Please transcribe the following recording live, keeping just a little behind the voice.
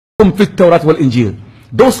fit Tawrat wal Injil.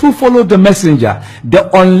 Those who follow the messenger, the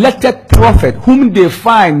unlettered prophet, whom they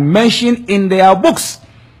find mentioned in their books.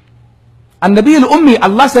 And Nabi al-Ummi,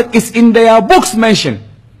 Allah said, is in their books mentioned.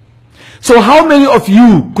 So how many of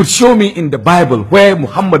you could show me in the Bible where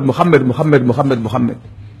Muhammad?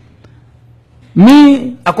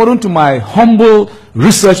 Me, according to my humble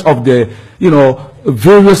research of the,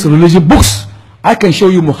 various religion books, I can show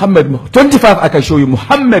you Muhammad 25, I can show you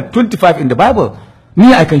Muhammad 25 in the Bible.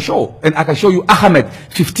 Me, I can show. And I can show you Ahmed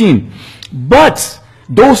 15. But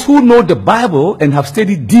those who know the Bible and have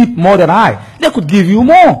studied deep more than I, they could give you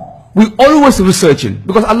more. We always researching.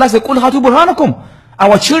 Because Allah said, Qul hatu burhanakum.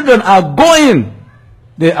 Our children are going.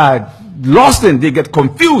 They are lost in, they get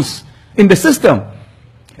confused in the system.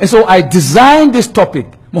 And so I designed this topic,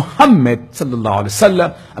 Muhammad sallallahu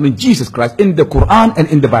alaihi wasallam, Jesus Christ, in the Quran and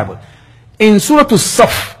in the Bible. In Surah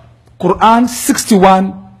As-Saf, Quran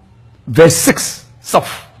 61, verse 6,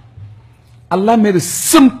 Saf, Allah made a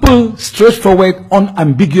simple, straightforward,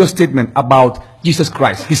 unambiguous statement about Jesus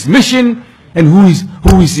Christ, his mission, and who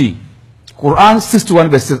is he. Quran 61,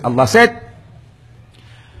 verse 6, Allah said,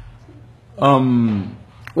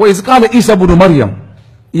 وَإِذْ قَالَ عِيسَى بْنُ مَرْيَمَ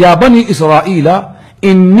يَا بَنِي إِسْرَائِيلَ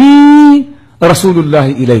إِنِّي رَسُولُ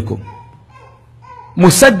اللَّهِ إِلَيْكُمْ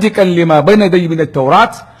مُصَدِّقًا لِمَا بَيْنَ يَدَيَّ مِنَ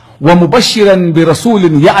التَّوْرَاةِ وَمُبَشِّرًا بِرَسُولٍ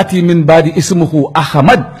يَأْتِي مِنْ بَعْدِ اسْمُهُ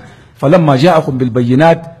أَحْمَدَ فَلَمَّا جَاءَهُمْ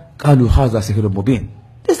بِالْبَيِّنَاتِ قَالُوا هَذَا سِحْرٌ مُبِينٌ.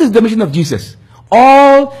 This is the mission of Jesus.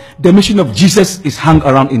 All the mission of Jesus is hung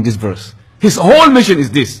around in this verse. His whole mission is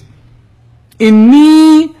this.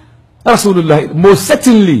 Inni Rasulullah, most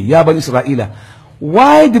certainly, Ya Bani Israel.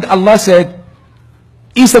 Why did Allah say,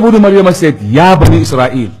 Isa ibn Maryam said, Ya Bani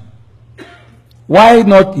Israel? Why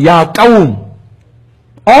not Ya Qawm?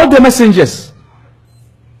 All the messengers,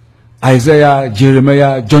 Isaiah,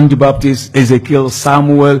 Jeremiah, John the Baptist, Ezekiel,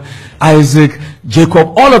 Samuel, Isaac,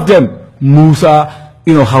 Jacob, all of them, Musa,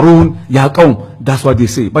 Harun, Ya Qawm. That's what they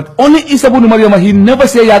say. But only Isa ibn Maryam, he never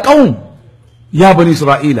say Ya Qawm. Ya Bani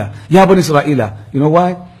Israel. Ya Bani Israel. You know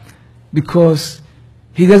why? Because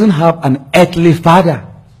he doesn't have an earthly father.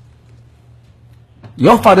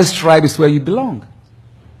 Your father's tribe is where you belong.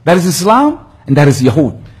 That is Islam and that is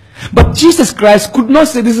Yahud. But Jesus Christ could not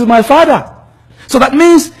say, this is my father. So that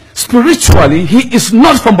means spiritually he is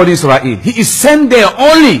not from Bani Israel. He is sent there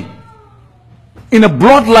only in a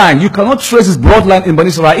bloodline. You cannot trace his bloodline in Bani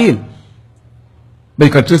Israel. But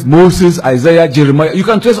you can trace Moses, Isaiah, Jeremiah. You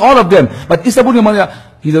can trace all of them. But Isa ibn Maryam,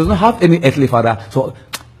 he does not have any earthly father. So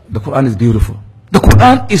the Quran is beautiful. The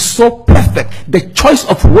Quran is so perfect. The choice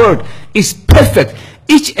of word is perfect.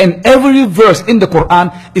 Each and every verse in the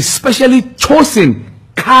Quran is specially chosen,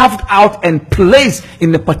 carved out and placed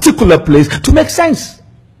in a particular place to make sense.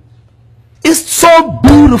 It's so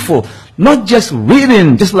beautiful. Not just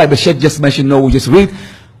reading, just like the Sheikh just mentioned. No, we just read.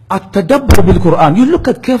 At-tadabbur bil Quran. You look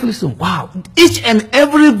at carefully. So, wow. Each and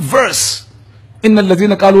every verse. Inna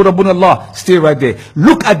alladhina qalu rabbuna Allah. Stay right there.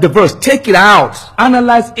 Look at the verse. Take it out.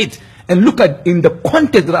 Analyze it. And look at in the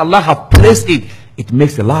context that Allah has placed it. It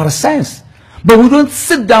makes a lot of sense. But we don't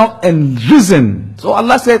sit down and reason. So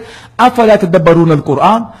Allah said, أَفَلَا تَدَبَّرُونَ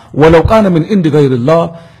الْقُرْآنَ وَلَوْ كَانَ مِنْ عِنْدِ غَيْرِ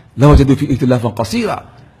اللَّهِ لَوَجَدُوا فِي اِخْتِلَافًا قَصِيرًا.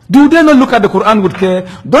 Do they not look at the Quran with care?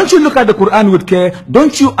 Don't you look at the Quran with care?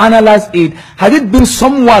 Don't you analyze it? Had it been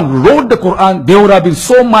someone wrote the Quran, there would have been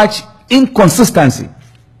so much inconsistency.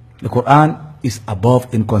 The Quran is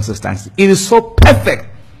above inconsistency. It is so perfect.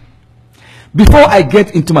 Before I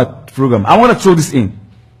get into my program, I want to throw this in.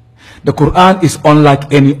 The Quran is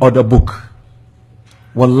unlike any other book.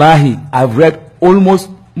 Wallahi, I've read almost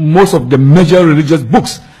most of the major religious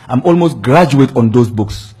books. I'm almost graduate on those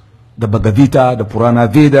books. The Bhagavad Gita, the Purana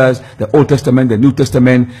Vedas, the Old Testament, the New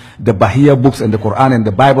Testament, the Bahia books and the Quran and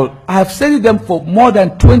the Bible. I have studied them for more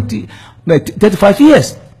than 35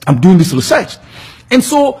 years. I'm doing this research. And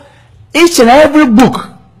so each and every book,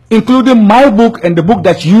 including my book and the book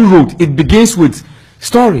that you wrote, it begins with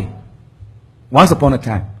story. Once upon a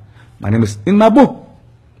time. My name is, in my book,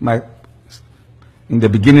 in the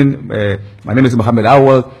beginning, my name is Mohammed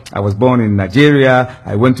Awal. I was born in Nigeria.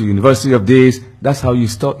 I went to University of this. That's how you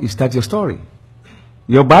start your story.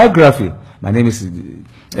 Your biography. My name is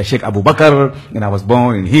Sheikh Abu Bakr, and I was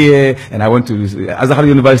born in here, and I went to Azhar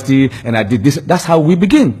University, and I did this. That's how we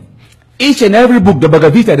begin. Each and every book, the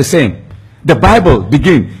Bhagavad Gita, the same. The Bible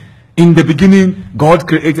begin. In the beginning, God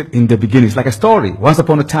created in the beginning. It's like a story. Once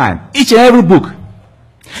upon a time. Each and every book.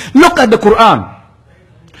 Look at the Quran.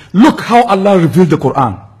 Look how Allah revealed the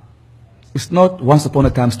Quran. It's not once upon a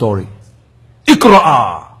time story.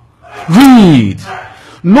 Iqra'a. Read.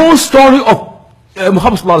 No story of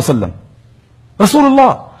Muhammad sallallahu alaihi wasallam.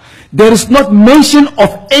 Rasulullah. there is not mention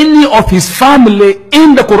of any of his family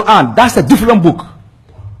in the Quran. That's a different book.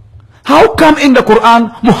 How come in the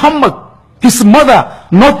Quran, Muhammad, his mother,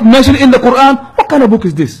 not mentioned in the Quran? What kind of book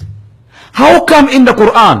is this? How come in the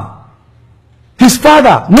Quran, his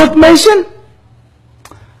father, not mentioned?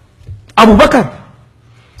 Abu Bakr,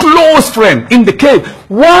 close friend in the cave.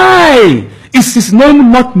 Why is his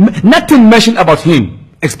name nothing mentioned about him?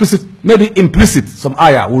 Explicit, maybe implicit, some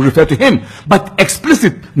ayah will refer to him, but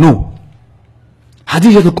explicit, no.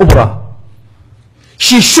 Hadijah al-Kubra,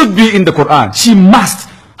 she should be in the Quran. She must.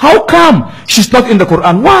 How come she's not in the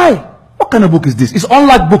Quran? Why? What kind of book is this? It's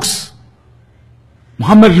unlike books.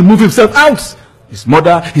 Muhammad removed himself out. His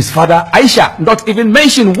mother, his father, Aisha, not even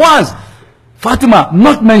mentioned once. Fatima,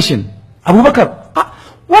 not mentioned. Abu Bakr.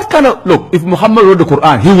 What kind of, look, if Muhammad wrote the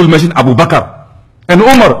Quran, he will mention Abu Bakr and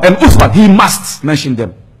Umar and Uthman. He must mention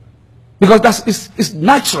them. Because it's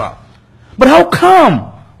natural. But how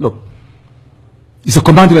come? Look, it's a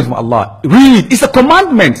commandment from Allah. Read, it's a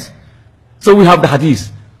commandment. So we have the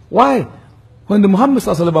hadith. Why? When the Muhammad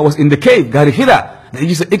was in the cave, Gari Hira,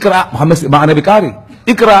 he said, Ikra, Muhammad said, Ma'ana Bikari.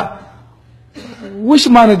 Ikra, which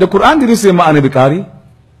man, the Quran didn't say Ma'ana Bikari.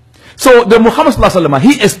 So the Muhammad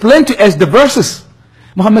he explained to us the verses.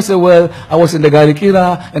 Muhammad said, well, I was in the Gari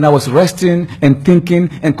Hira, and I was resting and thinking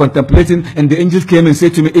and contemplating, and the angels came and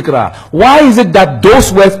said to me, Ikra. Why is it that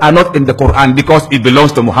those words are not in the Quran? Because it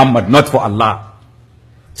belongs to Muhammad, not for Allah.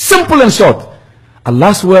 Simple and short.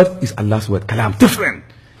 Allah's word is Allah's word. Kalam, different.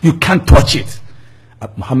 You can't touch it.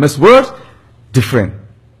 Muhammad's word, different.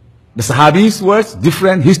 The Sahabis' words,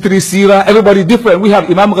 different. History, Sirah, everybody different. We have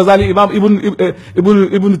Imam Ghazali, Imam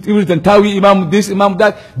Ibn Tantawi, Imam this, Imam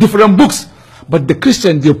that, different books. But the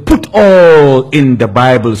Christians, they put all in the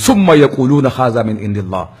Bible. Summa yaquluna khaza min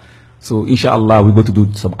indillah. So inshallah, we're going to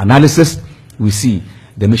do some analysis. We see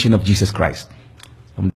the mission of Jesus Christ.